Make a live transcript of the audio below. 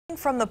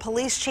From the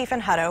police chief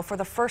in Hutto for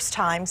the first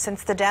time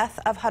since the death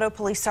of Hutto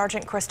Police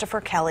Sergeant Christopher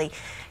Kelley.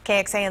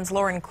 KXAN's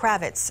Lauren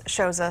Kravitz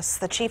shows us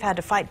the chief had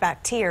to fight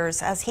back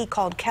tears as he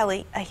called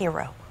Kelley a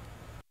hero.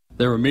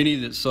 There were many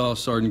that saw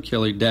Sergeant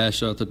Kelley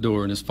dash out the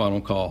door in his final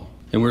call,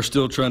 and we're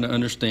still trying to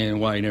understand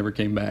why he never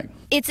came back.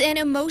 It's an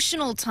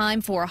emotional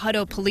time for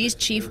Hutto Police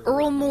Chief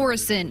Earl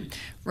Morrison,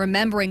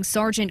 remembering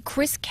Sergeant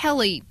Chris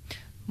Kelley.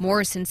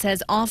 Morrison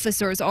says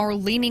officers are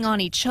leaning on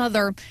each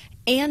other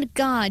and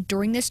God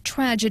during this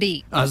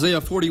tragedy. Isaiah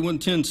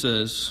 41:10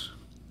 says,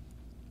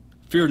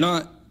 "Fear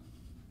not,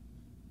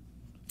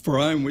 for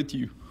I am with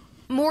you."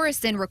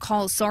 Morrison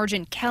recalls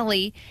Sergeant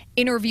Kelley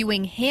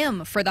interviewing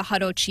him for the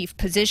Hutto chief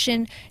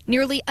position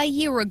nearly a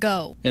year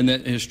ago. And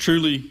that has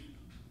truly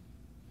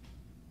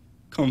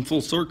come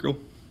full circle,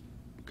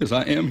 because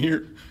I am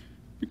here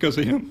because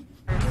of him.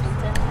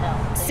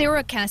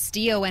 Sarah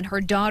Castillo and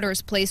her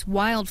daughters place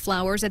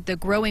wildflowers at the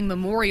growing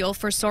memorial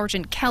for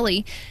Sergeant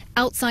Kelley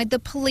outside the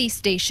police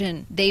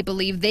station. They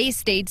believe they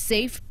stayed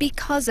safe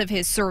because of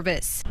his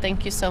service.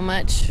 Thank you so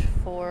much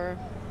for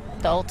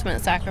the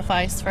ultimate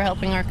sacrifice for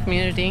helping our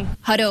community.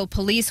 Hutto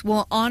police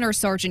will honor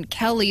Sergeant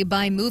Kelley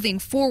by moving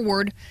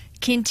forward,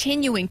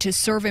 continuing to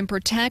serve and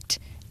protect,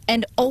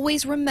 and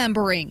always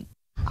remembering.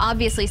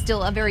 Obviously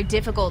still a very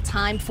difficult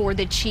time for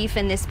the chief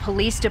and this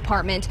police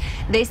department.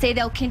 They say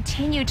they'll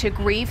continue to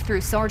grieve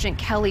through Sergeant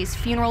Kelley's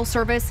funeral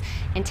service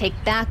and take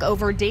back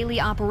over daily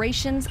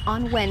operations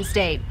on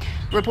Wednesday.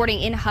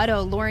 Reporting in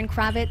Hutto, Lauren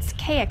Kravitz,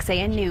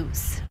 KXAN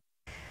News.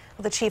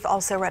 The chief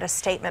also read a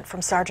statement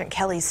from Sergeant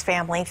Kelley's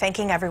family,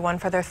 thanking everyone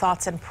for their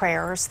thoughts and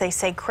prayers. They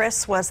say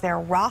Chris was their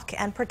rock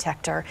and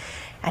protector,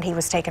 and he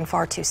was taken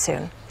far too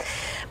soon.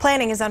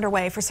 Planning is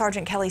underway for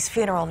Sergeant Kelley's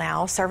funeral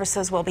now.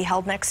 Services will be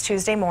held next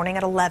Tuesday morning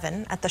at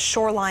 11 at the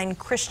Shoreline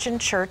Christian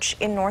Church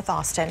in North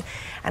Austin,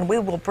 and we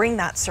will bring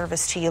that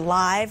service to you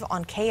live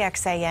on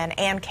KXAN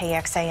and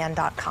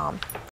KXAN.com.